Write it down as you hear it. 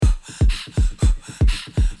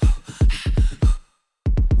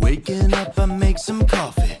waking up, I make some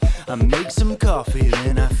coffee.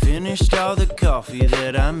 Then I finished all the coffee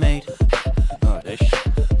that I made.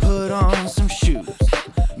 Put on some shoes,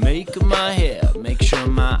 make my hair, make sure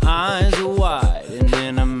my eyes are wide, and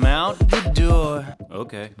then I'm out the door.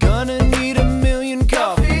 Okay. Gonna need a million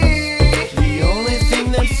coffees, the only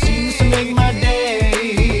thing that seems to make my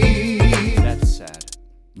day. That's sad.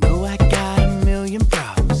 No, I got a million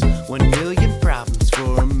problems, 1 million problems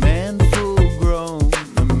for a man full grown,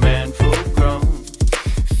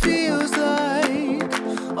 Feels like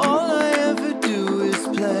all I ever do is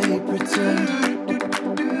play pretend.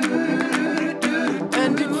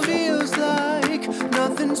 And it feels like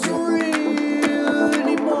nothing's real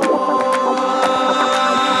anymore.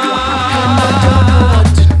 And I don't know what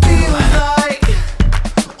to do. Feels like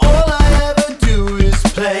all I ever do is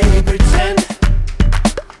play pretend.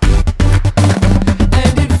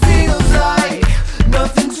 And it feels like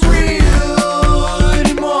nothing's real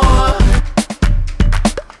anymore.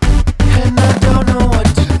 And I don't know what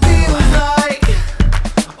to do. Feels like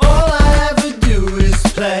all I ever do is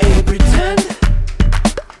play pretend.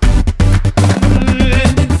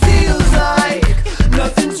 And it feels like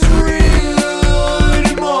nothing's real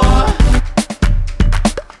anymore.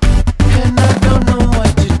 And I don't know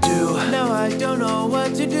what to do. No, I don't know what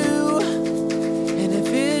to do. And if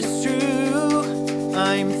it's true,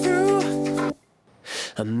 I'm through.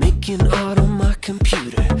 I'm making art on my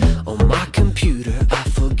computer. I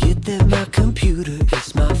forget that my computer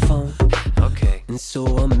is my phone. Okay. And so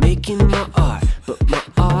I'm making my art, but my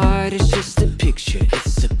art is just a picture.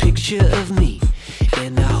 It's a picture of me,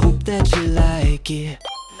 and I hope that you like it.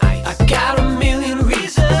 Nice. I got a million